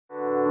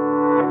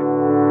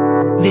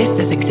This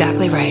is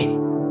exactly right.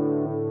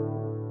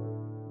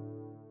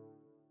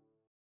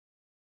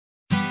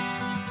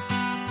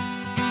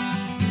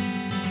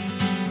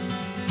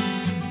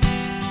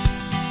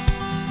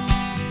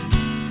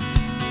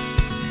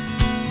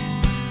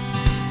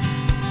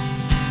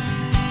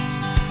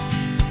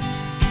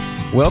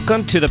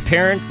 Welcome to the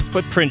Parent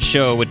Footprint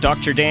Show with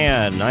Dr.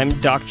 Dan. I'm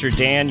Dr.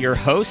 Dan, your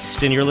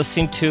host, and you're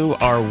listening to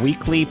our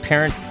weekly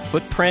Parent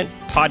Footprint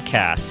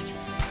podcast.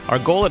 Our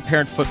goal at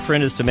Parent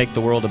Footprint is to make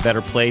the world a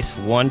better place,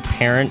 one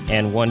parent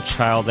and one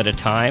child at a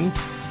time.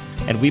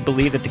 And we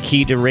believe that the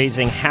key to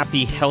raising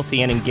happy,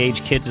 healthy, and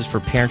engaged kids is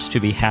for parents to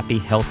be happy,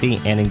 healthy,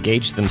 and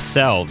engaged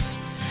themselves.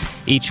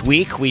 Each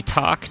week, we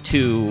talk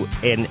to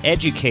an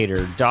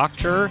educator,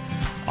 doctor,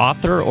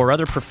 author, or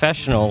other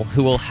professional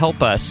who will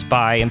help us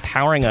by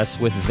empowering us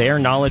with their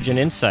knowledge and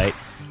insight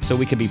so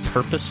we can be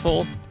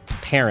purposeful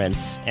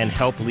parents and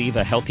help leave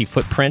a healthy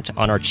footprint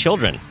on our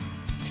children.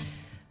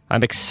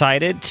 I'm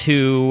excited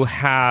to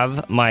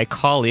have my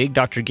colleague,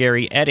 Dr.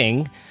 Gary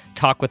Etting,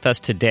 talk with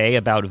us today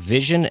about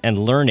vision and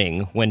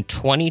learning when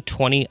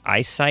 20/20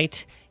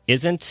 eyesight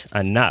isn't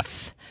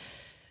enough.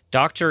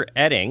 Dr.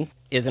 Etting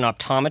is an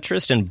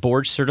optometrist and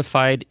board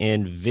certified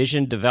in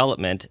vision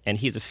development, and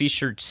he's a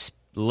featured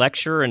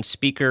lecturer and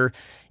speaker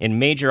in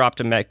major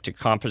optometric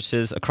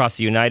conferences across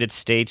the United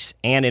States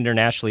and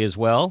internationally as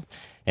well.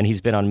 And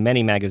he's been on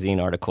many magazine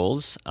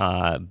articles,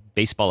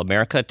 Baseball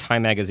America,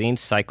 Time Magazine,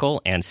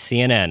 Cycle, and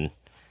CNN.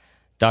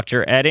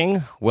 Dr.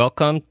 Etting,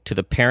 welcome to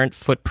the Parent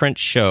Footprint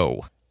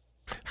Show.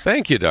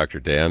 Thank you, Dr.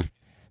 Dan.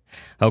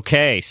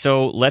 Okay,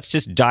 so let's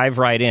just dive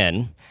right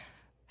in.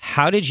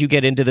 How did you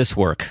get into this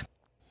work?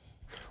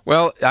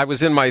 Well, I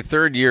was in my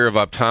third year of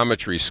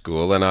optometry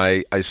school, and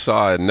I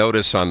saw a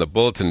notice on the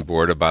bulletin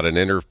board about an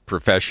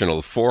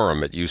interprofessional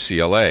forum at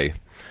UCLA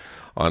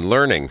on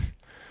learning.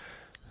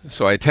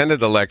 So I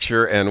attended the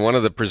lecture, and one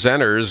of the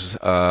presenters,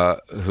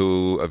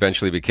 who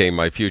eventually became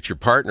my future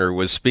partner,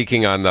 was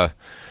speaking on the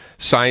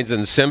signs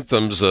and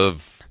symptoms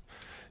of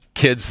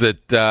kids that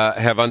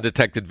have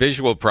undetected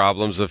visual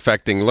problems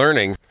affecting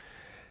learning.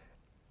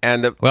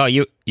 And well,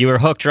 you were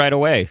hooked right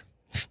away.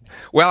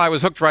 Well, I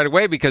was hooked right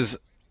away because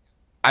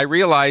I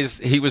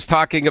realized he was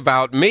talking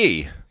about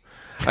me.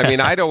 I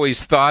mean, I'd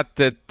always thought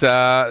that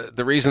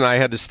the reason I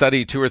had to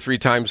study 2 or 3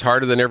 times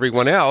harder than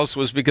everyone else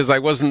was because I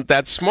wasn't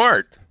that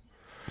smart.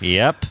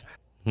 Yep.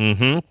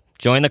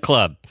 Join the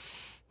club.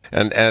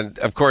 And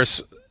of course,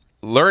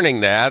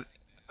 learning that,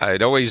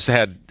 I'd always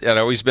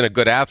been a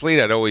good athlete.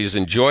 I'd always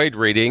enjoyed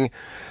reading.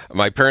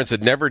 My parents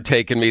had never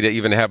taken me to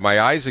even have my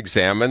eyes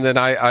examined, and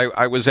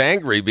I was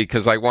angry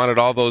because I wanted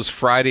all those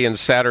Friday and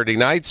Saturday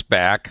nights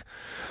back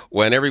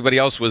when everybody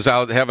else was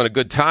out having a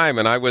good time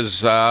and I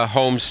was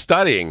home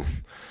studying.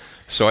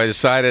 So I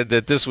decided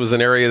that this was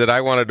an area that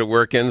I wanted to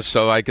work in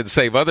so I could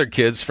save other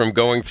kids from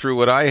going through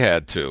what I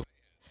had to.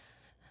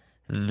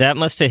 That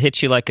must have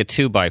hit you like a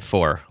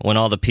 2x4 when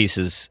all the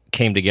pieces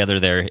came together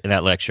there in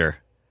that lecture.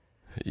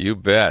 You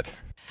bet.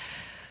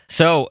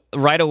 So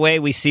right away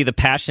we see the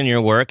passion in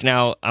your work.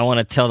 Now I want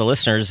to tell the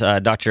listeners,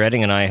 Dr.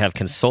 Etting and I have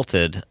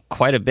consulted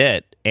quite a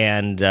bit,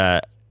 and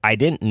I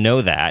didn't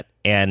know that.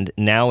 And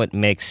now it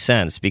makes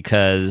sense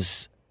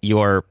because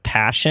your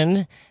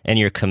passion and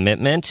your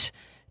commitment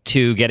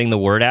to getting the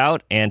word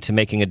out and to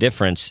making a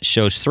difference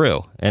shows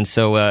through. And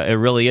so it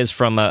really is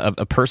from a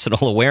personal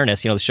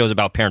awareness. You know, the show's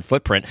about parent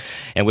footprint,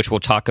 and which we'll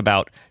talk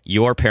about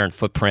your parent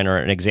footprint or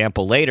an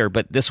example later.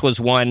 But this was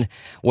one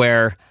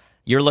where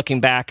you're looking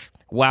back,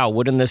 wow,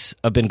 wouldn't this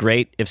have been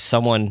great if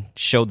someone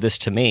showed this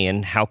to me?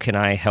 And how can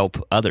I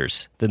help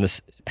others then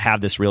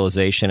have this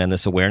realization and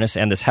this awareness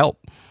and this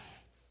help?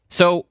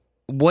 So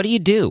what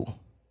do?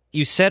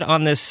 You set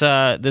on this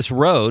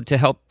road to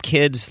help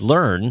kids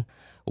learn.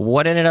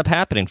 What ended up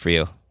happening for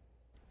you?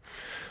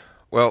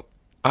 Well,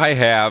 I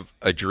have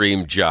a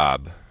dream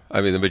job. I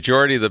mean, the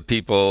majority of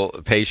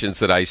the patients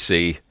that I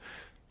see,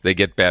 they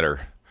get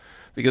better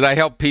because I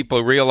help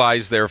people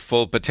realize their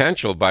full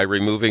potential by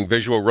removing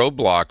visual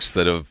roadblocks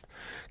that have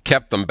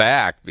kept them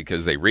back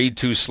because they read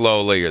too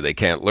slowly or they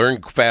can't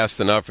learn fast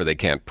enough or they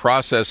can't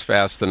process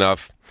fast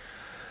enough.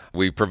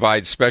 We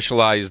provide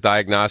specialized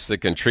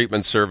diagnostic and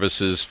treatment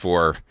services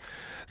for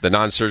the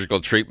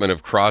non-surgical treatment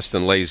of crossed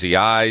and lazy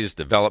eyes,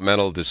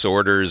 developmental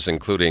disorders,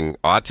 including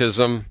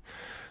autism,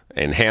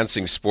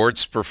 enhancing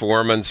sports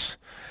performance,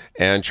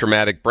 and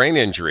traumatic brain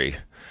injury.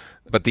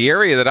 But the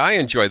area that I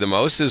enjoy the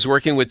most is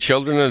working with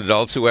children and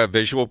adults who have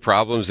visual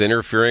problems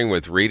interfering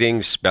with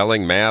reading,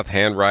 spelling, math,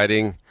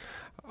 handwriting,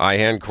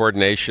 eye-hand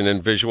coordination,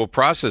 and visual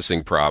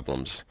processing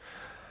problems.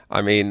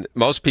 I mean,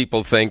 most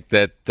people think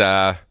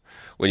that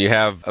when you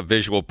have a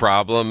visual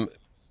problem,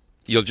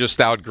 you'll just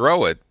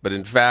outgrow it. But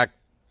in fact,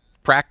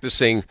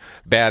 practicing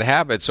bad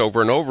habits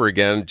over and over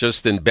again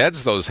just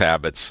embeds those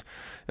habits.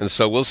 And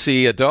so we'll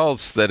see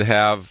adults that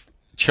have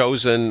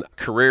chosen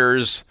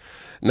careers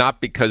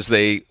not because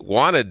they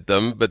wanted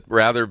them, but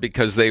rather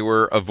because they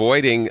were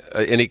avoiding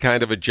any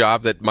kind of a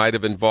job that might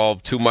have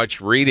involved too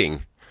much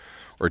reading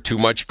or too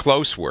much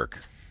close work.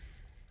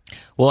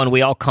 Well, and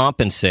we all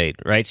compensate,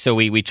 right? So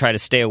we try to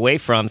stay away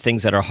from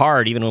things that are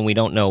hard, even when we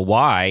don't know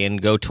why,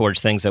 and go towards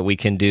things that we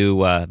can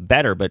do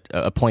better. But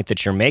a point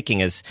that you're making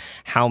is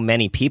how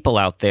many people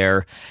out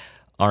there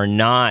are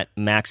not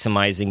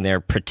maximizing their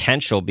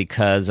potential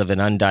because of an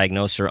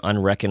undiagnosed or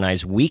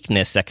unrecognized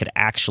weakness that could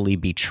actually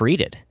be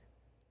treated.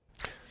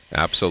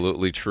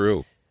 Absolutely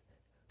true.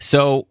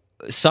 So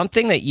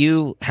something that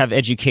you have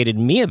educated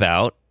me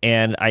about,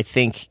 and I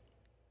think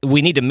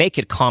we need to make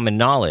it common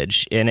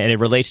knowledge, and it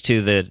relates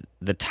to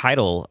the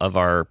title of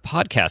our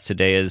podcast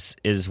today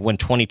is when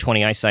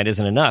 20/20 eyesight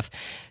isn't enough.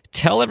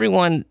 Tell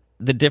everyone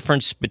the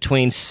difference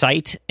between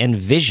sight and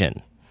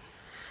vision.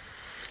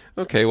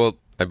 Okay, well,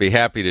 I'd be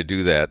happy to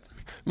do that.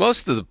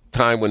 Most of the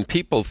time when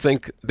people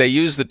think, they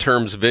use the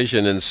terms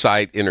vision and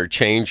sight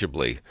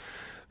interchangeably.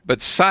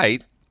 But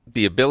sight,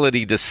 the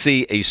ability to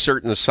see a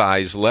certain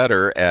size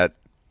letter at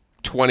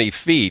 20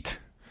 feet,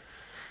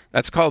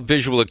 that's called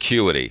visual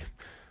acuity.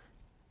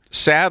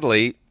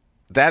 Sadly,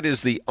 that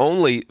is the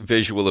only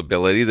visual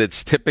ability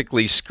that's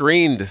typically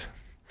screened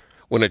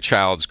when a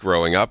child's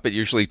growing up. It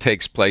usually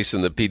takes place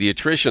in the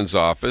pediatrician's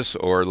office,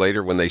 or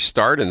later when they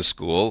start in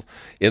school,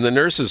 in the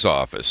nurse's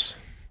office.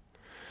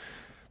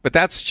 But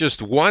that's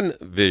just one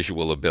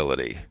visual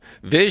ability.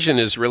 Vision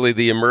is really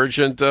the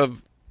emergent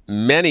of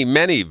many,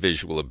 many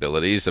visual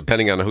abilities,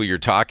 depending on who you're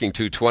talking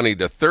to, 20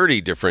 to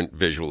 30 different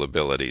visual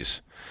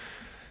abilities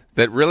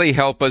that really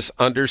help us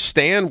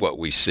understand what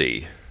we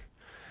see.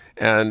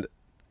 And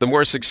the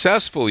more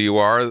successful you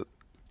are,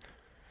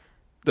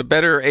 the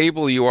better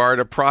able you are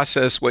to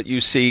process what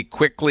you see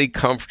quickly,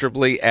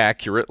 comfortably,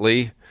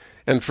 accurately,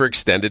 and for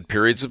extended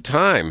periods of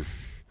time.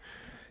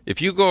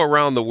 If you go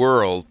around the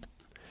world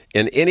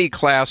in any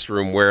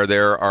classroom where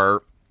there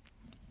are,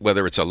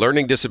 whether it's a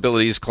learning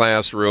disabilities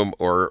classroom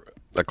or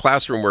a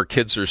classroom where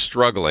kids are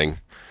struggling,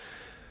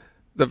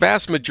 the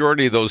vast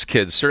majority of those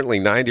kids, certainly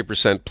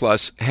 90%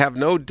 plus, have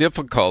no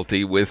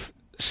difficulty with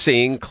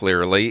seeing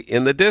clearly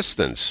in the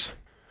distance.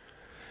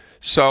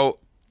 So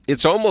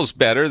it's almost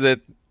better that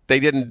they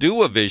didn't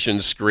do a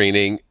vision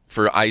screening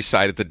for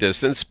eyesight at the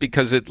distance,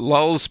 because it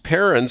lulls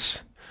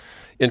parents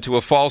into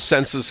a false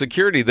sense of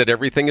security that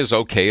everything is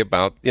okay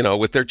about,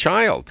 with their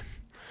child.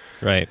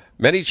 Right.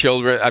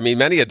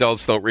 Many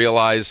adults don't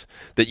realize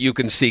that you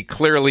can see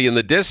clearly in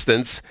the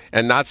distance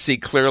and not see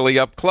clearly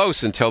up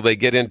close until they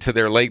get into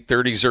their late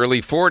 30s,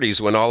 early 40s,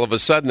 when all of a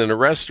sudden in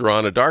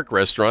a dark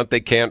restaurant, they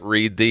can't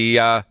read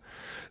the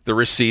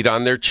receipt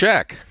on their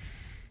check.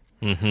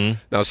 Mm-hmm.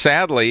 Now,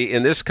 sadly,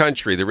 in this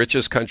country, the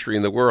richest country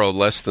in the world,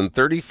 less than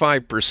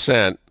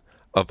 35%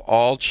 of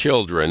all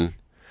children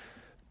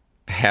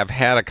have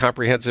had a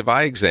comprehensive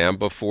eye exam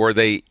before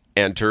they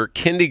enter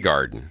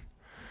kindergarten.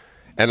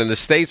 And in the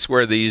states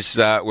where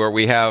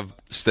we have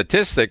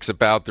statistics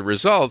about the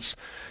results,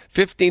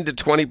 15 to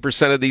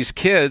 20% of these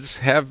kids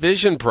have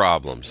vision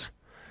problems.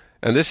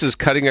 And this is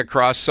cutting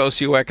across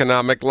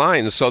socioeconomic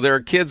lines. So there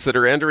are kids that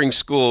are entering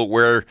school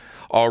where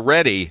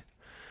already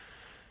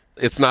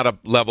it's not a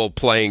level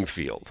playing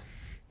field.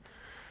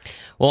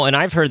 Well, and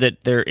I've heard that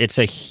it's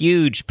a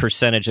huge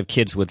percentage of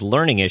kids with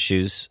learning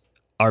issues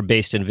are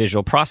based in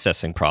visual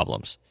processing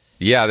problems.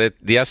 Yeah,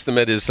 the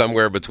estimate is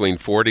somewhere between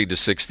 40 to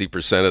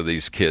 60% of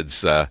these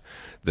kids that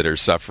are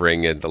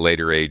suffering at the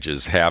later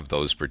ages have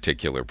those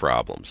particular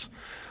problems.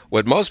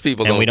 What most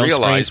people don't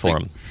realize... screen for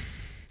them.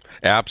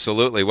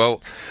 Absolutely.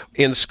 Well,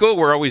 in school,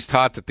 we're always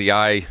taught that the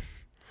eye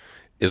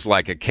is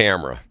like a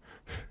camera.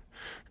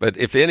 But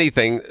if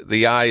anything,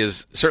 the eye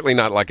is certainly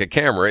not like a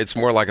camera. It's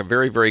more like a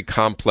very, very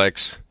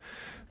complex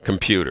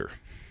computer.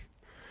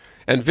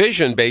 And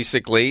vision,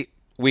 basically,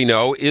 we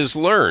know, is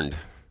learned.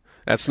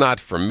 That's not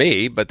from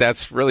me, but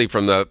that's really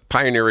from the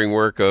pioneering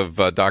work of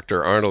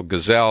Dr. Arnold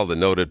Gazelle, the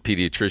noted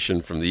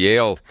pediatrician from the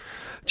Yale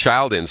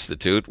Child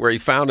Institute, where he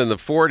found in the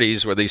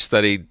 40s, where they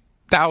studied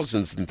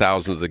thousands and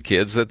thousands of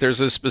kids, that there's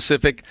a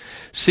specific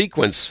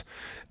sequence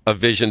of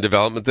vision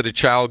development that a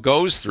child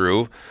goes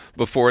through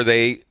before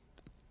they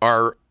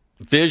are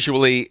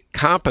visually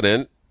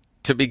competent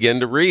to begin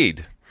to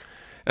read.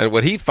 And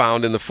what he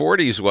found in the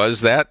 40s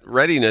was that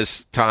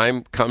readiness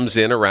time comes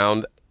in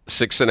around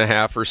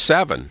 6.5 or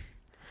 7.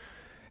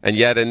 And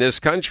yet in this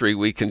country,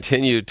 we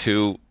continue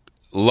to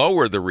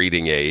lower the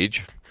reading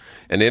age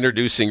and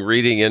introducing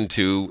reading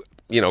into,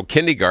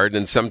 kindergarten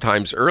and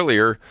sometimes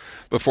earlier,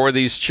 before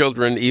these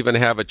children even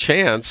have a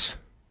chance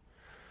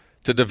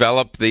to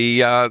develop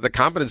the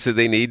competency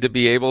they need to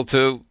be able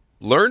to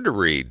learn to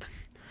read.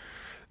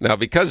 Now,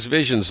 because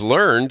vision's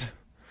learned,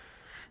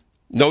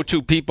 no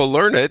two people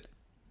learn it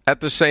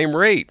at the same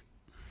rate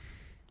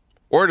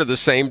or to the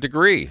same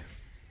degree.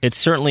 It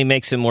certainly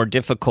makes it more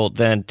difficult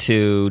then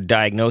to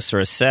diagnose or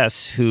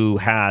assess who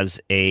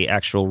has a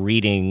actual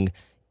reading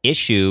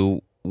issue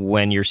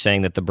when you're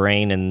saying that the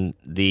brain and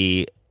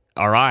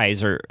our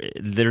eyes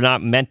they're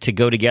not meant to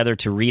go together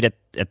to read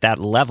at that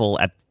level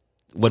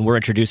when we're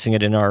introducing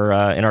it in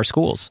our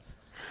schools.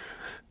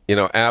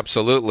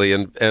 Absolutely.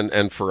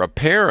 And for a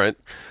parent,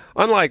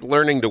 unlike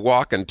learning to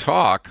walk and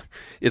talk,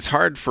 it's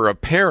hard for a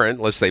parent,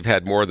 unless they've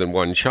had more than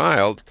one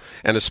child,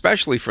 and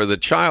especially for the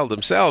child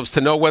themselves,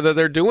 to know whether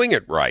they're doing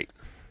it right.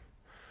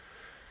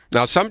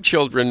 Now, some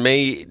children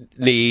may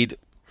need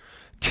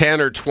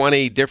 10 or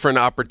 20 different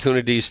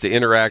opportunities to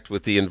interact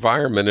with the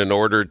environment in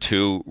order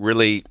to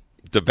really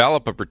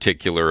develop a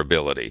particular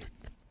ability.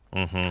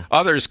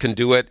 Others can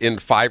do it in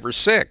 5 or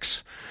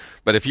 6.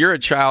 But if you're a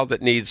child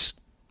that needs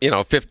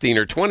 15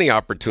 or 20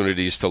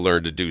 opportunities to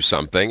learn to do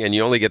something, and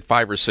you only get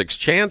 5 or 6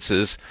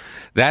 chances,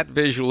 that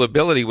visual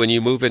ability, when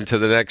you move into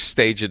the next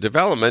stage of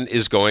development,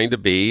 is going to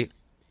be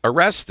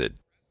arrested.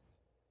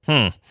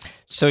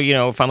 So,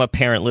 if I'm a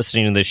parent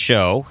listening to this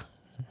show,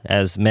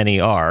 as many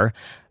are,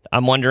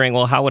 I'm wondering,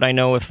 well, how would I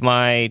know if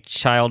my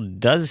child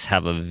does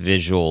have a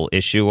visual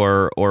issue,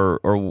 or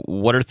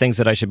what are things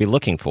that I should be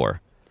looking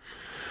for?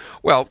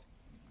 Well,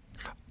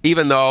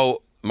 even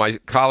though my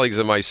colleagues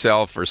and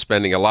myself are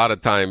spending a lot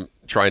of time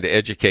trying to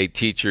educate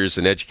teachers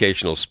and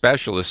educational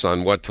specialists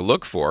on what to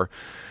look for,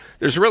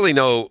 there's really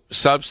no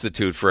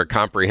substitute for a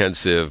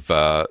comprehensive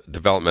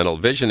developmental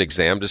vision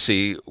exam to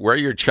see where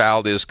your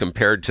child is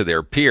compared to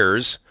their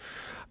peers,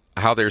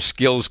 how their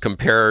skills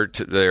compare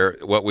to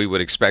what we would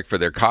expect for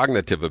their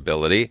cognitive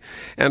ability,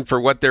 and for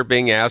what they're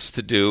being asked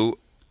to do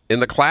in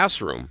the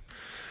classroom.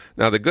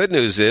 Now, the good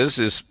news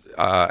is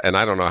and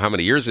I don't know how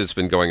many years it's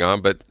been going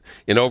on, but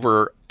in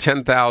over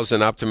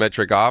 10,000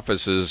 optometric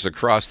offices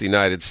across the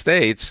United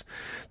States,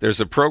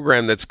 there's a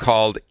program that's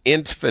called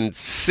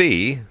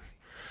Infancy,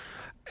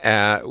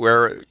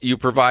 where you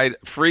provide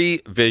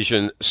free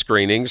vision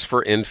screenings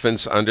for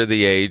infants under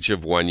the age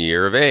of 1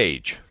 year of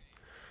age.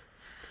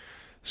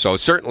 So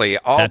certainly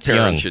all That's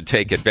parents young. should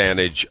take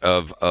advantage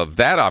of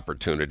that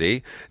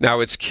opportunity. Now,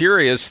 it's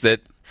curious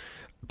that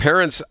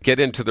parents get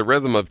into the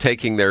rhythm of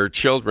taking their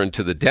children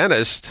to the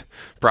dentist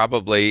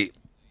probably,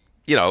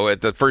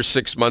 at the first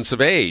 6 months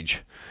of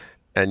age.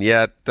 And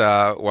yet,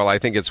 while I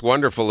think it's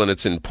wonderful and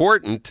it's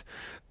important,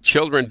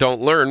 children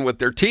don't learn with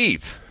their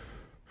teeth.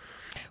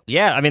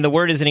 Yeah, I mean, the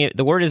word isn't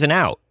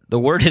out. The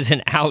word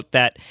isn't out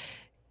that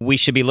we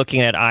should be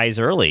looking at eyes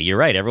early. You're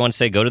right. Everyone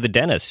say, go to the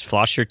dentist,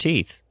 floss your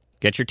teeth,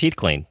 get your teeth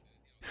clean.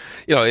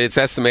 It's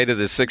estimated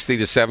that 60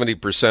 to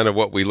 70% of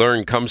what we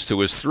learn comes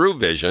to us through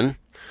vision.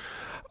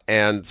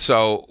 And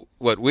so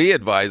what we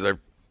advise,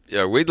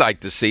 we'd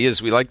like to see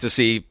is we like to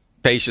see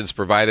patients,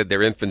 provided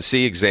their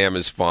infancy exam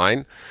is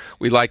fine.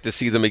 We like to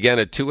see them again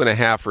at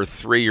 2.5 or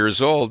 3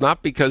 years old,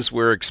 not because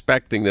we're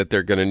expecting that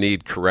they're going to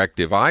need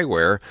corrective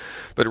eyewear,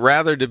 but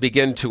rather to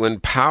begin to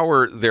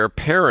empower their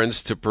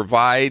parents to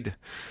provide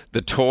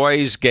the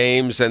toys,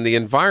 games, and the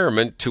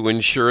environment to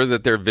ensure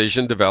that their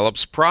vision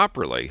develops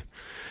properly.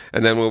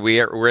 And then when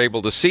we're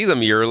able to see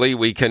them yearly,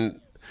 we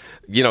can,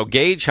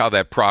 gauge how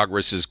that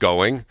progress is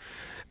going.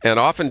 And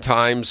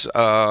oftentimes,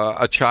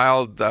 a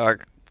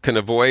parents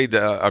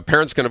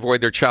can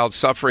avoid their child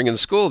suffering in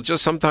school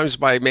just sometimes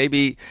by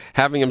maybe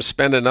having them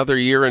spend another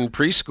year in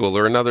preschool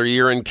or another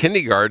year in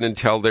kindergarten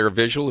until their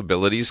visual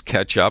abilities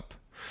catch up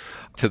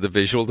to the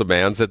visual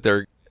demands that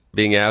they're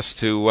being asked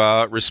to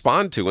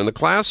respond to in the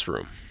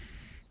classroom.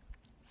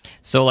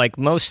 So like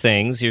most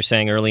things, you're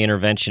saying early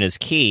intervention is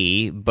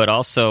key, but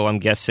also I'm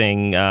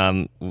guessing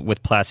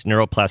with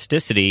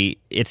neuroplasticity,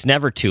 it's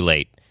never too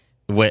late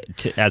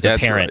as a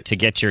parent to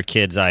get your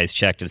kid's eyes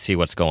checked and see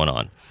what's going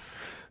on.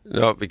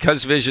 No,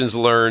 because vision's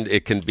learned,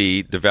 it can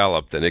be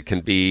developed, and it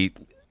can be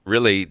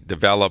really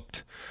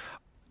developed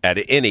at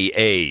any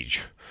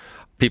age.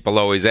 People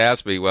always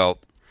ask me, well,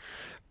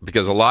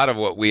 because a lot of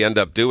what we end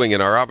up doing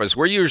in our office,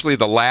 we're usually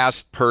the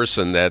last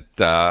person that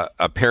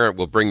a parent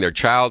will bring their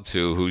child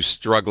to who's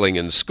struggling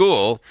in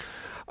school.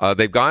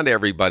 They've gone to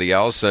everybody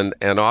else, and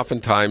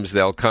oftentimes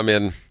they'll come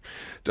in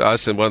to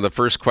us, and one of the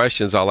first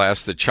questions I'll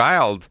ask the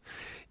child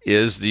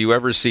is, do you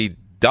ever see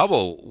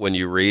double when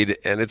you read?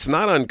 And it's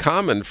not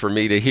uncommon for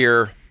me to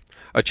hear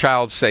a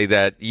child say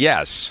that,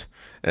 yes.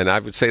 And I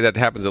would say that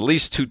happens at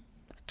least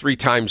 2-3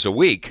 times a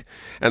week.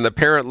 And the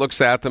parent looks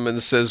at them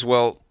and says,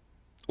 well,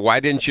 why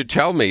didn't you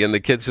tell me? And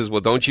the kid says,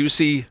 well, don't you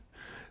see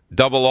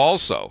double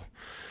also?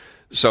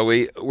 So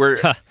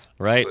we're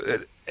right.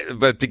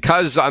 But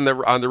because on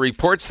the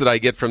reports that I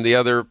get from the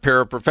other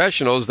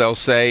paraprofessionals, they'll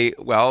say,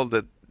 well,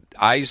 the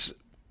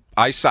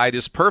eyesight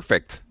is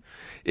perfect.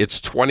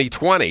 It's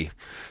 20/20.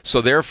 So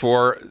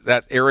therefore,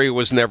 that area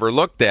was never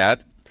looked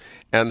at,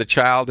 and the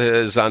child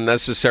has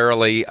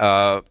unnecessarily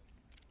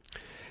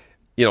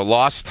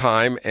lost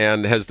time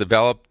and has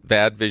developed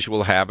bad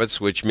visual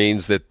habits, which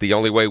means that the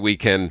only way we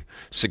can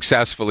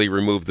successfully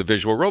remove the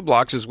visual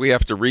roadblocks is we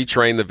have to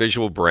retrain the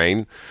visual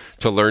brain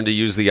to learn to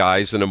use the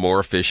eyes in a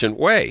more efficient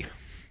way.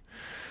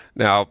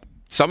 Now,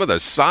 some of the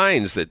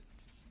signs that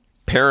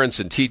parents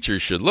and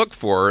teachers should look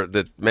for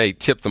that may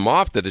tip them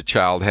off that a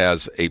child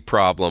has a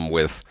problem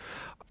with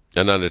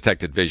an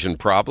undetected vision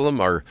problem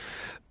are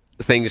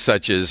things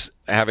such as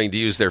having to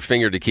use their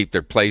finger to keep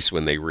their place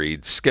when they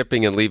read,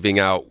 skipping and leaving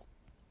out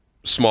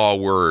small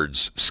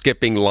words,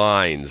 skipping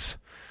lines,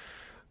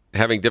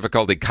 having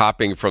difficulty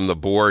copying from the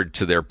board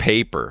to their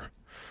paper,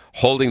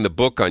 holding the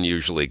book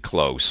unusually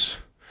close,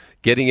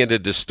 getting into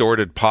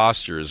distorted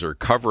postures or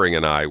covering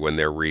an eye when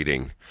they're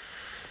reading,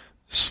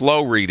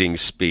 slow reading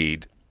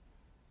speed,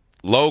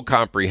 low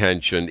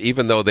comprehension,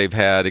 even though they've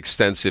had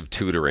extensive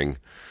tutoring,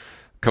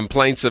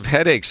 complaints of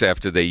headaches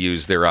after they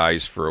use their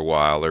eyes for a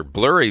while, or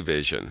blurry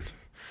vision.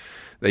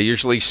 They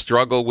usually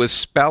struggle with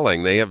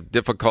spelling. They have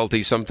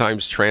difficulty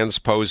sometimes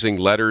transposing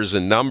letters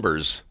and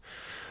numbers.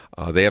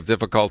 They have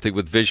difficulty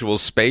with visual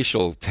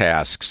spatial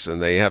tasks,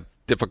 and they have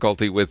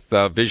difficulty with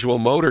visual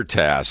motor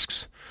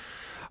tasks,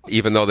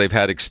 even though they've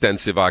had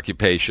extensive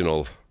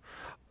occupational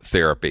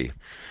therapy.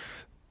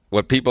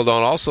 What people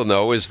don't also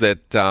know is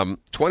that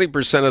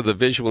 20% of the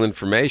visual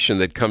information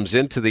that comes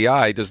into the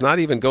eye does not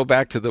even go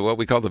back to what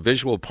we call the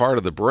visual part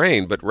of the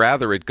brain, but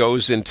rather it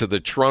goes into the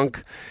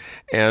trunk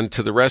and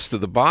to the rest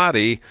of the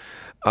body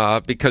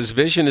because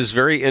vision is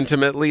very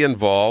intimately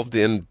involved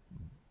in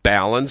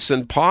balance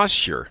and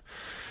posture.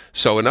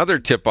 So another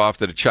tip-off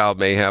that a child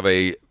may have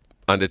a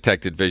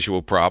undetected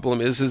visual problem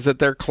is that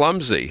they're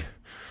clumsy,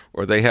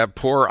 or they have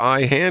poor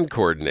eye-hand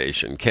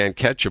coordination, can't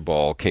catch a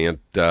ball, can't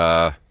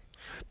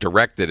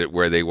direct it at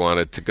where they want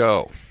it to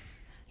go.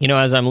 You know,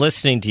 as I'm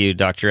listening to you,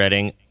 Dr.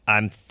 Etting,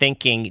 I'm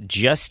thinking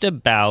just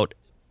about,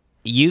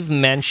 you've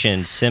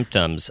mentioned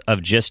symptoms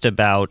of just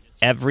about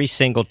every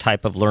single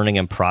type of learning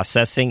and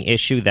processing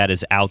issue that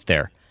is out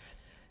there.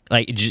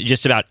 Like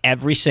just about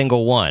every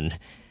single one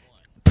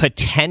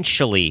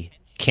potentially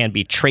can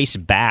be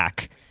traced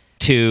back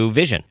to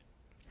vision,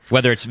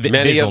 whether it's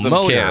Many visual of them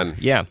motor. can.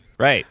 Yeah,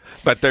 right.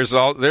 But there's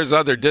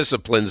other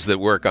disciplines that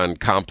work on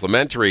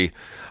complementary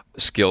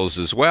skills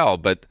as well.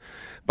 But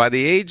by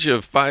the age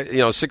of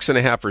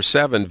 6.5 or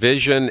 7,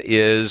 vision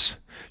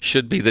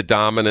should be the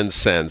dominant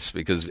sense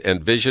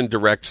and vision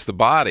directs the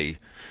body.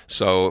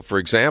 So, for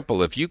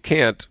example, if you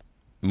can't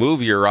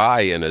move your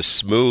eye in a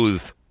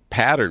smooth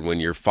pattern when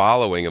you're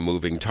following a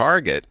moving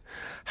target,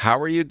 how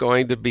are you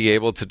going to be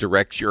able to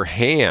direct your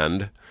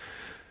hand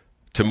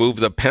to move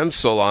the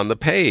pencil on the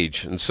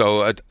page? And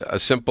so a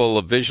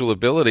simple visual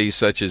ability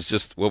such as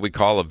just what we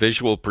call a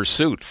visual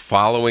pursuit,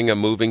 following a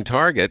moving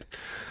target,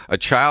 a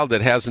child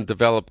that hasn't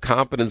developed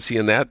competency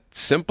in that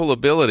simple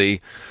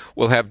ability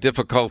will have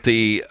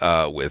difficulty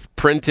with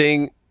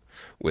printing,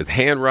 with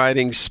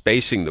handwriting,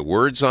 spacing the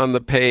words on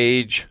the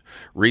page,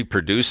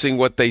 reproducing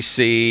what they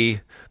see,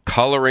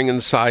 coloring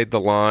inside the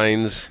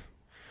lines,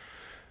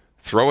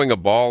 throwing a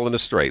ball in a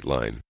straight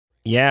line.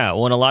 Yeah,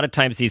 well, and a lot of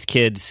times these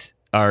kids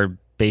are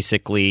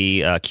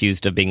basically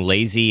accused of being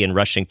lazy and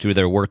rushing through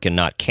their work and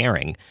not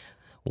caring,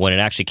 when it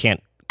actually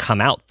can't come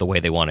out the way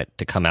they want it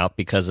to come out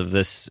because of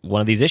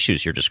one of these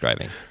issues you're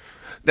describing.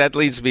 That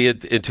leads me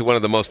into one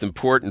of the most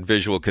important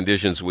visual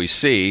conditions we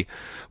see,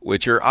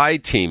 which are eye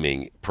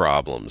teaming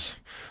problems,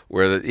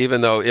 where even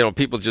though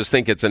people just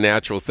think it's a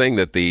natural thing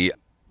that the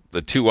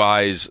two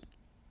eyes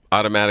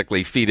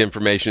automatically feed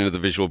information into the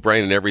visual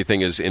brain and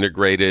everything is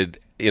integrated,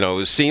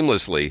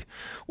 seamlessly.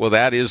 Well,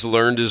 that is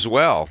learned as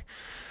well.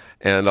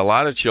 And a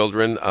lot of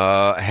children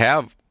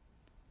have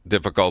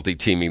difficulty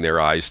teaming their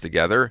eyes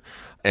together.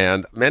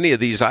 And many of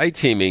these eye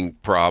teaming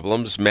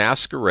problems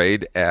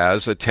masquerade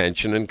as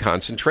attention and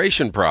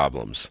concentration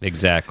problems.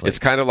 Exactly. It's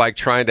kind of like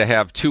trying to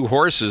have two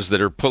horses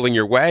that are pulling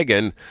your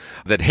wagon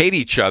that hate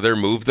each other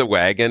move the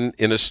wagon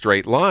in a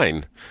straight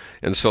line.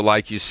 And so,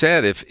 like you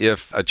said,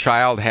 if a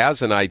child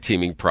has an eye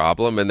teaming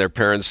problem and their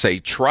parents say,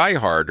 try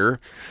harder,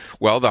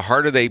 well, the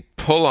harder they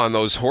pull on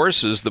those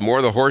horses, the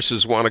more the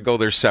horses want to go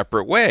their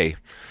separate way.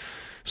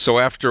 So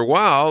after a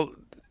while,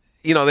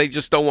 they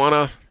just don't want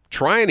to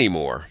try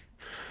anymore.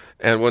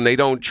 And when they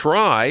don't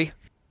try,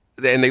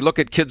 and they look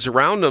at kids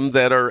around them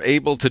that are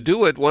able to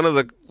do it, one of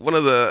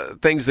the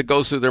things that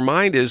goes through their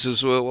mind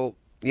is well,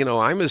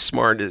 I'm as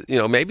smart,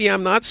 maybe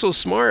I'm not so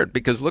smart,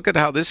 because look at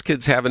how this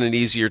kid's having an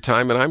easier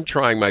time and I'm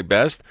trying my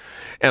best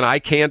and I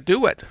can't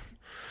do it.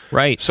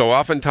 Right. So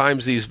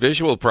oftentimes these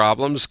visual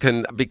problems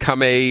can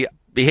become a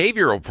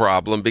behavioral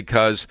problem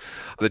because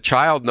the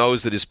child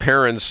knows that his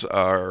parents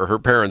or her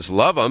parents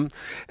love them,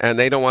 and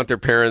they don't want their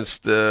parents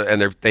to,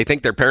 and they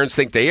think their parents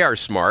think they are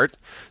smart,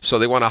 so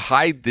they want to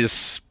hide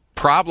this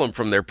problem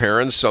from their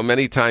parents. So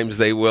many times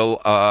they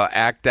will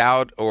act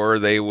out, or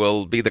they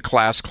will be the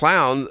class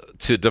clown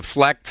to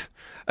deflect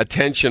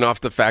attention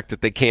off the fact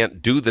that they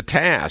can't do the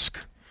task.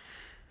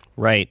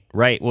 Right.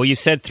 Well, you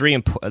said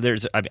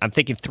I'm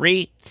thinking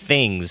three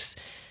things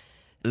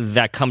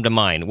that come to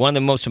mind. One of the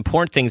most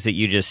important things that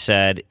you just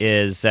said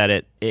is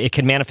that it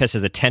can manifest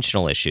as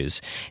attentional issues.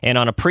 And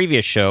on a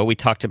previous show, we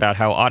talked about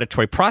how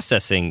auditory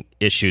processing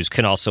issues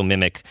can also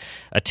mimic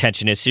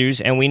attention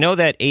issues. And we know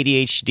that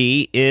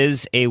ADHD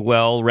is a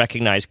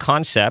well-recognized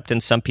concept,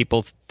 and some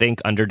people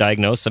think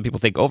underdiagnosed, some people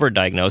think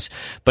overdiagnosed.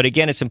 But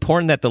again, it's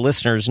important that the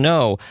listeners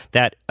know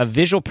that a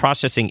visual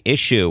processing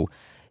issue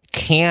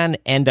can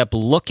end up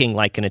looking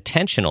like an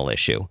attentional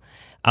issue.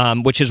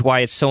 Which is why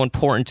it's so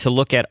important to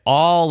look at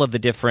all of the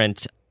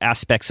different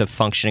aspects of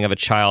functioning of a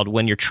child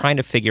when you're trying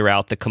to figure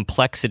out the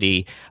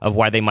complexity of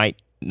why they might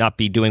not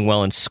be doing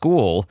well in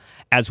school,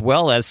 as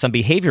well as some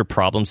behavior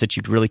problems that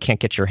you really can't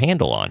get your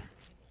handle on.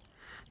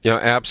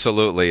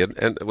 Absolutely.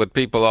 And what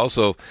people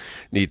also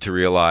need to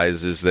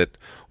realize is that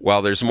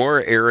while there's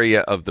more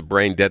area of the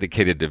brain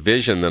dedicated to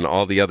vision than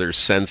all the other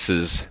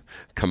senses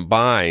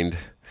combined,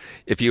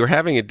 if you're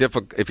having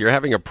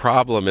a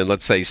problem in,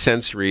 let's say,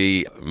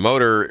 sensory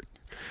motor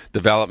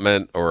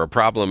development or a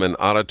problem in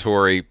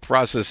auditory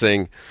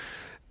processing,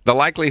 the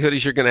likelihood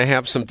is you're going to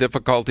have some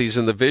difficulties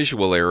in the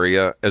visual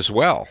area as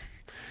well.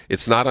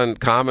 It's not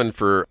uncommon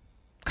for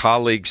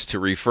colleagues to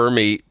refer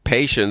me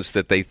patients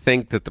that they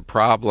think that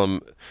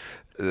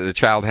the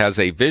child has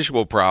a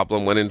visual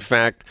problem, when in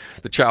fact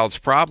the child's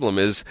problem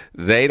is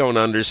they don't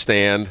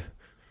understand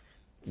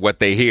what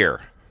they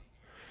hear.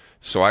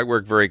 So I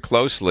work very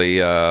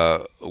closely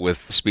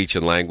with speech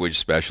and language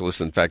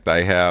specialists. In fact,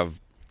 I have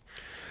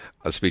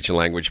a speech and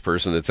language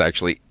person that's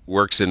actually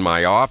works in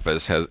my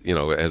office, has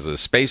a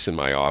space in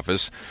my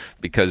office,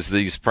 because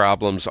these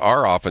problems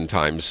are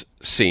oftentimes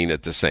seen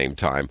at the same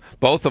time.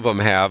 Both of them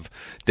have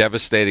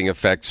devastating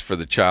effects for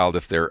the child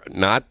if they're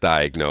not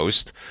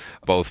diagnosed,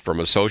 both from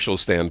a social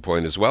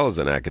standpoint as well as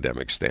an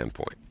academic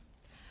standpoint.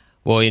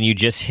 Well, and you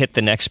just hit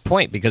the next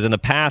point, because in the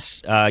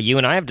past, you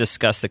and I have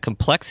discussed the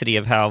complexity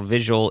of how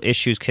visual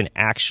issues can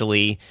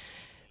actually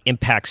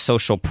impact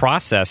social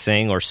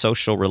processing or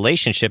social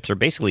relationships, or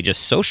basically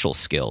just social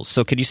skills.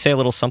 So could you say a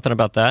little something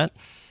about that?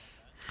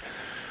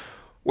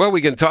 Well, we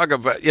can talk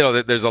about,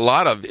 there's a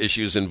lot of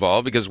issues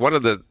involved, because one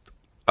of the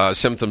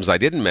symptoms I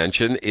didn't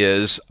mention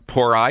is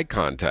poor eye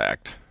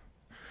contact.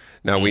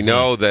 Now, we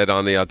know that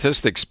on the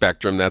autistic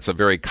spectrum, that's a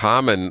very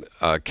common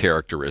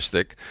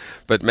characteristic,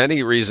 but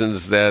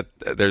there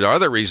are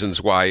other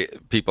reasons why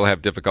people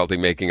have difficulty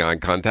making eye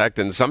contact,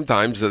 and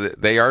sometimes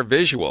they are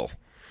visual.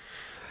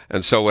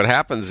 And so what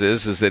happens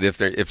is that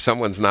if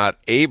someone's not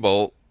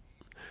able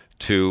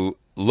to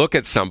look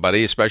at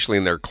somebody, especially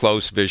in their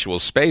close visual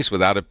space,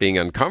 without it being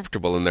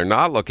uncomfortable, and they're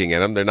not looking at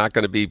them, they're not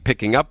going to be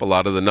picking up a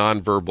lot of the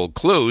nonverbal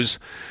clues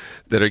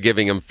that are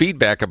giving them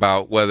feedback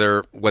about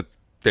whether what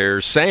they're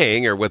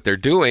saying or what they're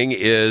doing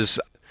is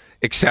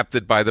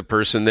accepted by the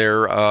person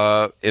they're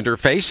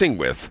interfacing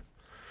with.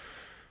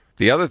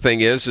 The other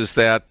thing is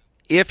that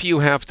if you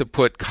have to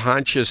put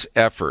conscious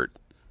effort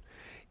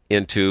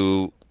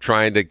into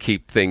trying to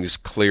keep things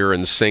clear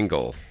and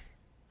single,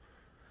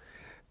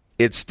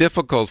 it's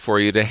difficult for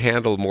you to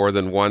handle more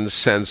than one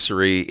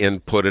sensory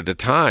input at a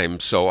time.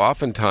 So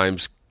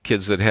oftentimes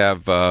kids that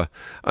have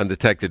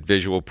undetected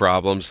visual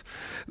problems,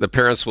 the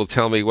parents will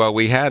tell me, well,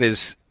 we had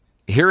his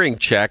hearing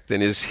checked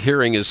and his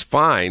hearing is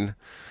fine,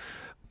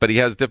 but he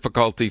has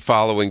difficulty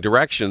following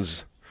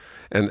directions.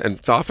 And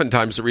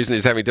oftentimes the reason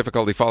he's having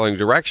difficulty following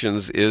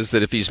directions is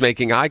that if he's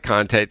making eye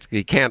contact,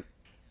 he can't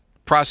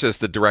process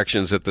the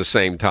directions at the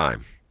same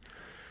time.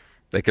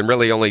 They can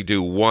really only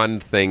do one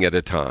thing at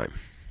a time.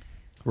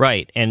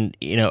 Right. And,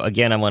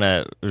 again, I want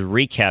to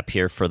recap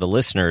here for the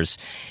listeners.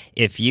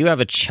 If you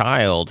have a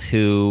child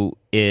who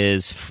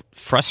is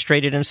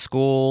frustrated in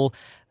school,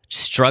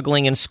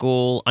 struggling in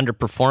school,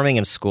 underperforming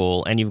in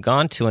school, and you've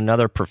gone to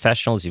another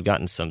professionals, you've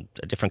gotten some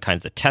different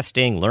kinds of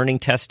testing, learning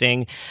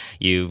testing,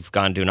 you've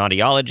gone to an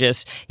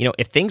audiologist,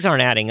 if things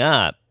aren't adding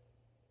up,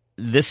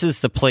 this is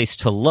the place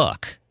to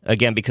look.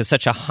 Again, because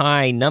such a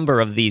high number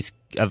of these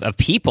of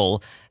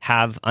people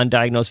have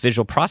undiagnosed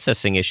visual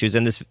processing issues,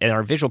 and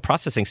our visual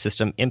processing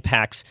system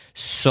impacts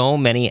so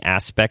many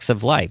aspects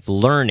of life: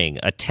 learning,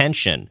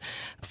 attention,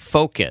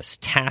 focus,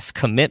 task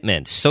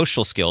commitment,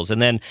 social skills,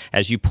 and then,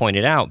 as you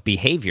pointed out,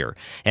 behavior.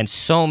 And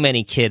so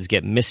many kids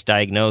get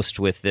misdiagnosed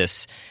with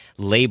this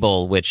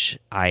label, which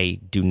I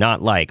do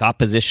not like,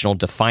 oppositional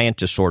defiant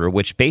disorder,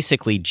 which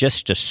basically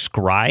just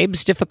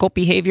describes difficult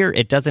behavior.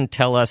 It doesn't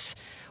tell us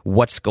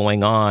what's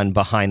going on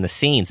behind the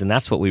scenes, and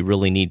that's what we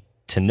really need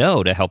to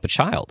know to help a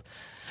child.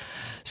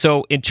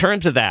 So in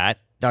terms of that,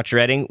 Dr.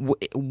 Etting,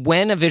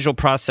 when a visual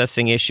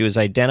processing issue is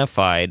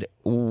identified,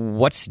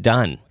 what's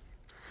done?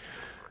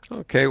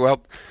 Okay,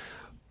 well,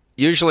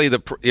 usually the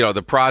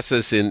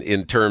process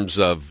in terms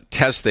of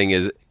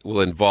testing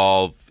will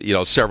involve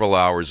several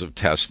hours of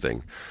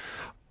testing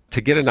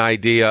to get an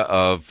idea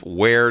of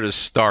where to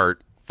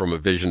start from a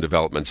vision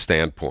development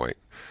standpoint.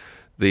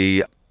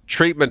 The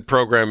treatment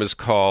program is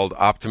called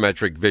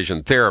optometric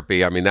vision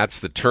therapy. I mean, that's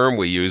the term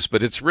we use,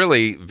 but it's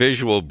really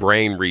visual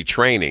brain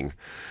retraining,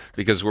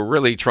 because we're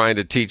really trying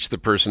to teach the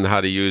person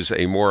how to use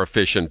a more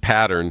efficient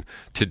pattern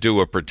to do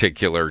a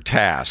particular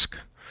task.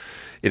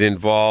 It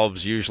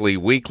involves usually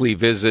weekly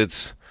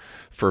visits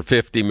for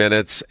 50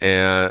 minutes,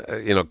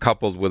 and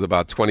coupled with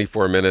about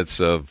 24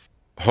 minutes of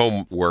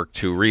homework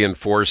to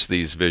reinforce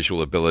these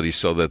visual abilities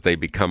so that they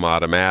become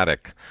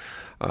automatic.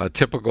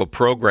 Typical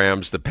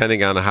programs,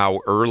 depending on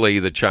how early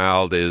the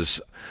child is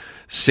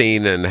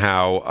seen and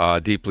how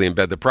deeply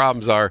embedded the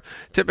problems are,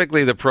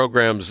 typically the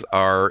programs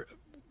are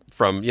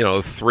from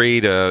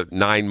 3 to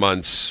 9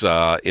 months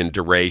in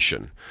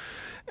duration.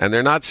 And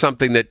they're not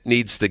something that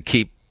needs to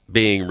keep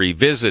being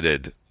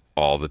revisited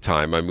all the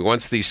time. I mean,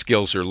 once these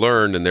skills are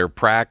learned and they're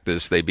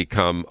practiced, they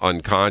become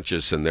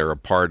unconscious and they're a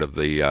part of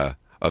the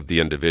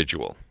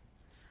individual.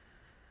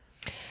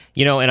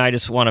 And I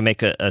just want to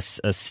make a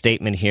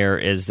statement here,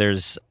 is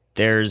there's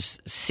there's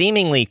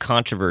seemingly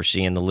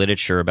controversy in the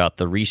literature about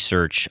the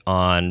research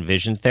on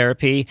vision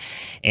therapy,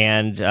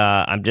 and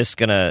I'm just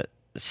going to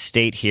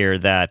state here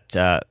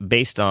that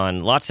based on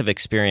lots of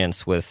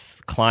experience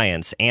with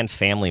clients and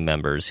family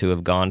members who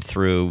have gone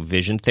through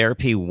vision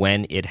therapy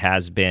when it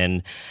has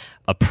been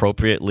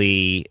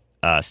appropriately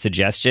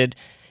suggested,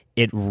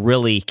 it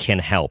really can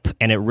help,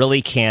 and it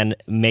really can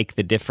make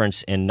the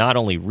difference in not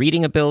only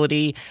reading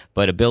ability,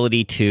 but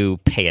ability to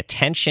pay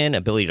attention,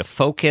 ability to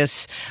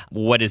focus,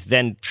 what is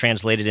then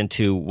translated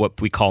into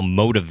what we call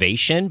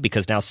motivation,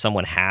 because now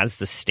someone has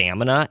the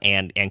stamina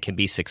and can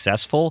be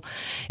successful.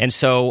 And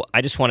so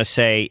I just want to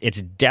say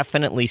it's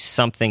definitely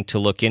something to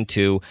look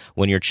into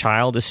when your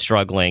child is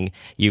struggling.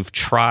 You've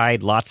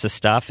tried lots of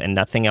stuff and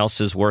nothing else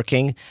is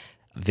working.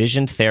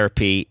 Vision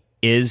therapy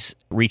is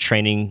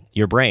retraining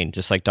your brain,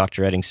 just like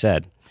Dr. Etting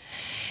said.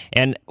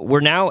 And we're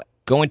now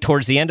going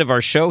towards the end of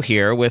our show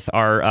here with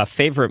our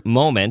favorite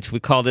moment. We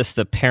call this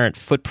the parent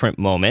footprint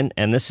moment,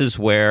 and this is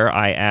where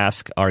I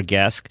ask our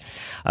guest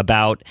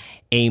about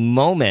a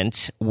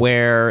moment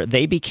where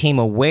they became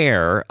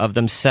aware of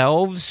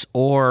themselves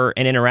or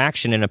an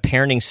interaction in a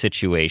parenting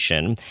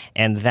situation,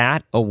 and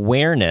that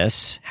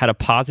awareness had a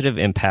positive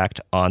impact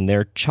on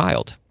their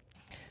child.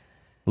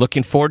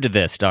 Looking forward to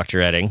this, Dr.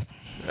 Etting.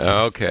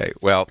 Okay.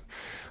 Well,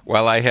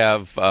 while I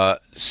have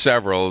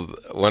several,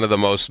 one of the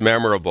most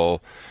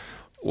memorable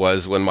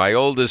was when my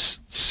oldest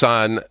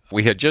son,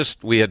 we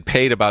had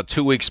paid about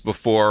 2 weeks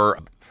before,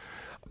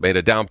 made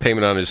a down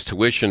payment on his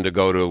tuition to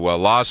go to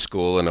law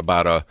school, and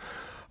about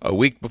a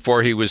week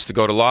before he was to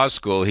go to law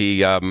school,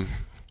 he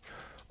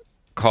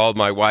called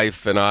my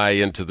wife and I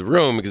into the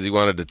room because he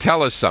wanted to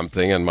tell us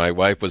something, and my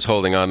wife was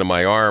holding onto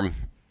my arm,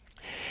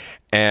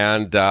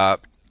 and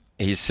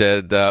he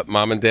said,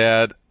 "Mom and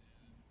Dad,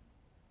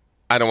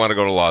 I don't want to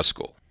go to law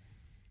school."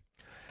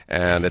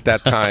 And at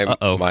that time,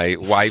 my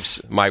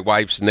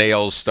wife's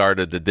nails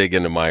started to dig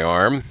into my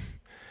arm,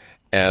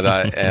 and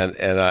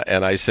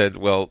I said,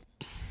 "Well,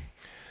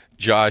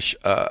 Josh,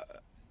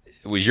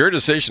 it was your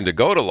decision to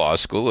go to law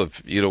school.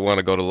 If you don't want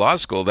to go to law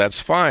school, that's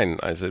fine."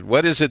 I said,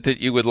 "What is it that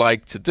you would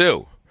like to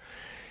do?"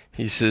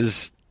 He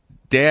says,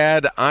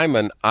 "Dad, I'm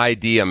an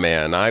idea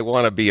man. I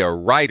want to be a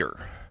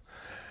writer."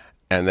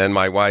 And then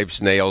my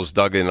wife's nails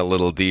dug in a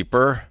little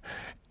deeper.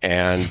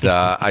 And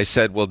I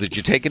said, "Well, did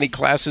you take any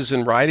classes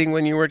in writing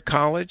when you were at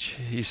college?"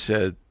 He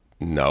said,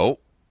 "No."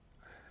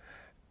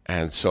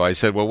 And so I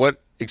said, "Well, what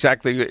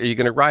exactly are you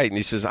going to write?" And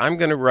he says, "I'm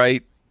going to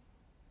write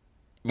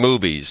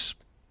movies."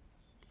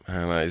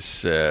 And I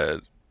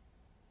said,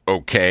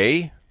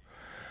 "Okay."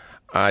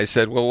 I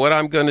said, "Well, what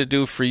I'm going to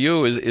do for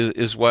you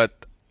is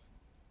what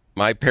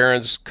my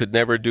parents could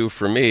never do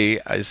for me."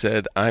 I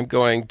said, I'm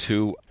going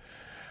to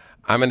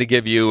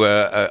give you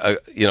a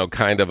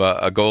kind of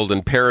a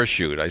golden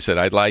parachute. I said,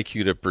 "I'd like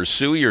you to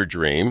pursue your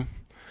dream."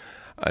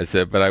 I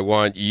said, "But I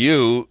want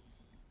you,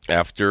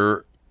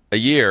 after a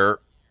year,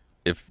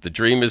 if the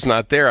dream is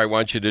not there, I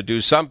want you to do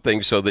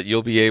something so that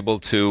you'll be able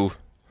to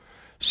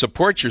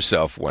support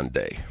yourself one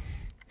day."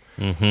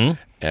 Mm-hmm.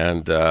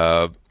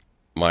 And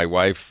my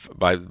wife,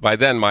 by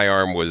then my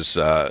arm was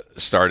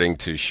starting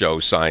to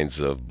show signs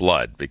of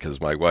blood, because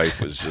my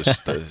wife was just,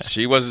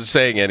 she wasn't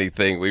saying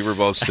anything. We were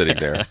both sitting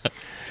there.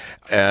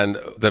 And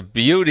the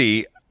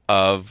beauty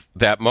of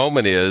that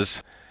moment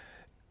is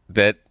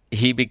that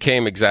he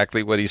became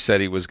exactly what he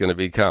said he was going to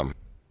become.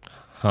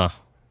 Huh.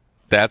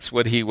 That's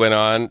what he went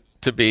on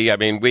to be. I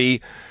mean,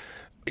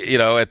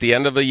 at the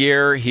end of the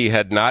year, he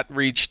had not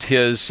reached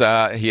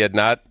found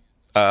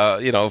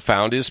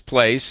his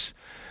place.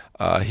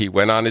 He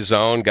went on his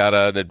own, got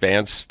an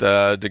advanced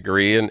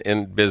degree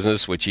in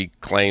business, which he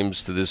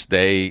claims to this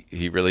day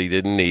he really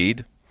didn't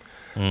need.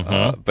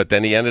 Mm-hmm. But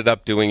then he ended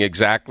up doing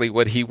exactly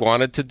what he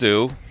wanted to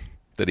do,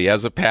 that he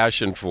has a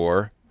passion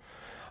for.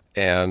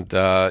 And,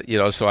 so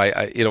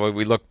when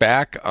we look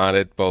back on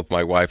it, both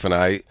my wife and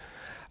I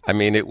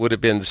mean, it would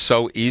have been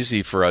so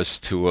easy for us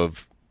to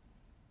have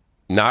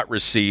not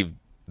received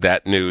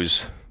that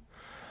news.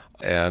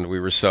 And we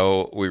were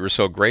so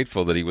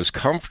grateful that he was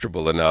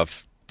comfortable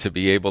enough to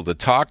be able to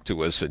talk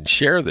to us and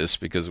share this,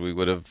 because we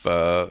would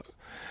have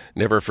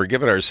never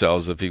forgiven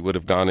ourselves if he would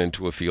have gone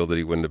into a field that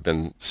he wouldn't have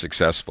been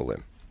successful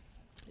in.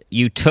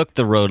 You took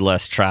the road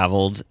less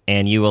traveled,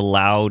 and you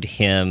allowed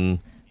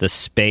him the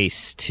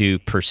space to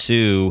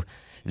pursue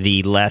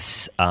the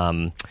less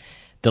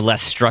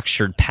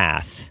structured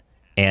path,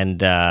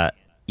 and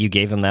you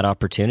gave him that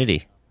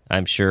opportunity.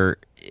 I'm sure,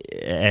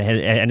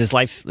 and his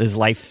life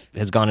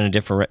has gone in a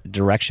different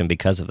direction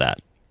because of that.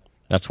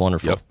 That's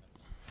wonderful. Yep.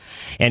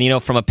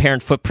 And from a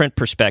parent footprint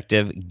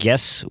perspective,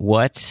 guess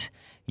what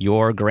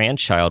your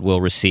grandchild will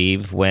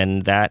receive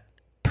when that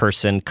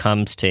person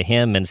comes to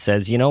him and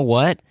says, "You know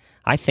what?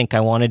 I think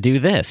I want to do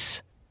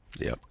this."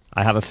 Yep.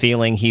 I have a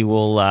feeling he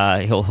will.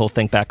 He'll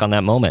think back on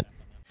that moment.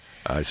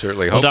 I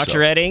certainly hope so. Well,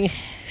 Dr. Etting,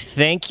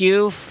 thank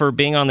you for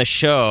being on the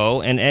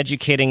show and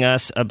educating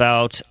us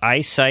about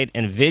eyesight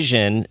and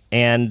vision.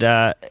 And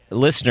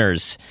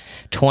listeners,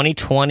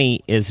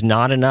 2020 is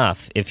not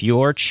enough. If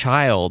your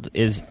child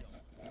is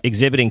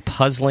exhibiting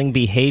puzzling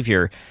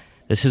behavior,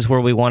 This is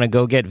where we want to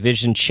go get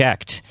vision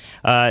checked.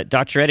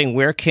 Dr. Etting,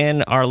 where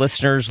can our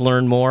listeners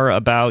learn more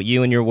about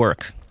you and your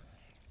work?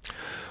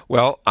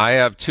 Well, I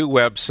have two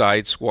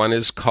websites. One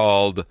is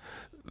called,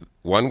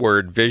 one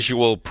word,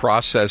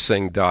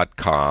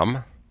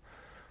 visualprocessing.com.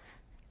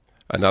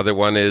 Another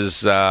one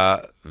is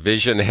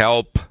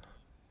visionhelp,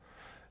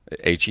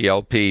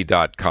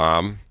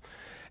 HELP.com.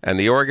 And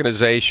the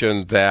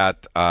organization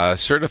that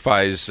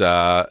certifies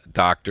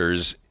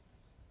doctors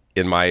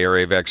in my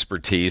area of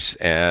expertise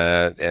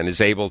and is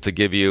able to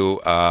give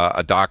you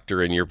a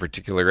doctor in your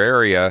particular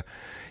area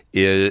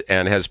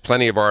and has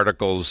plenty of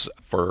articles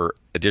for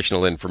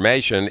additional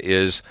information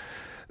is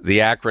the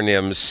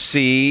acronym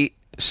F.C.O.V.D.org.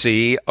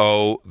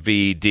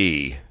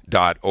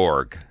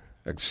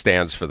 It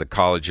stands for the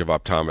College of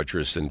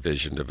Optometrists and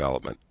Vision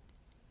Development.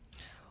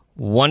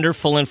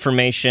 Wonderful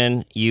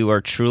information. You are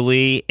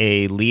truly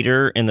a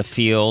leader in the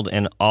field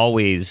and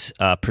always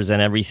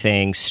present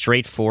everything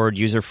straightforward,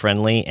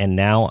 user-friendly, and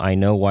now I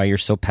know why you're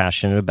so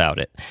passionate about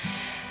it.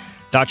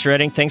 Dr.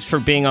 Etting, thanks for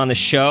being on the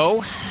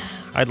show.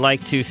 I'd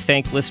like to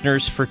thank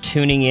listeners for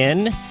tuning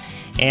in.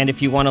 And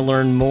if you want to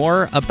learn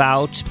more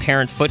about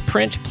Parent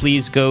Footprint,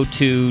 please go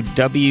to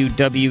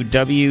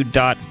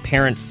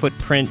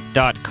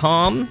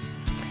www.parentfootprint.com.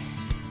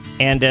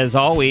 And as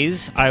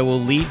always, I will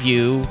leave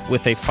you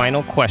with a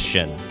final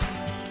question.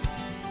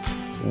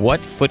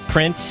 What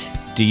footprint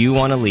do you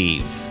want to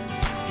leave?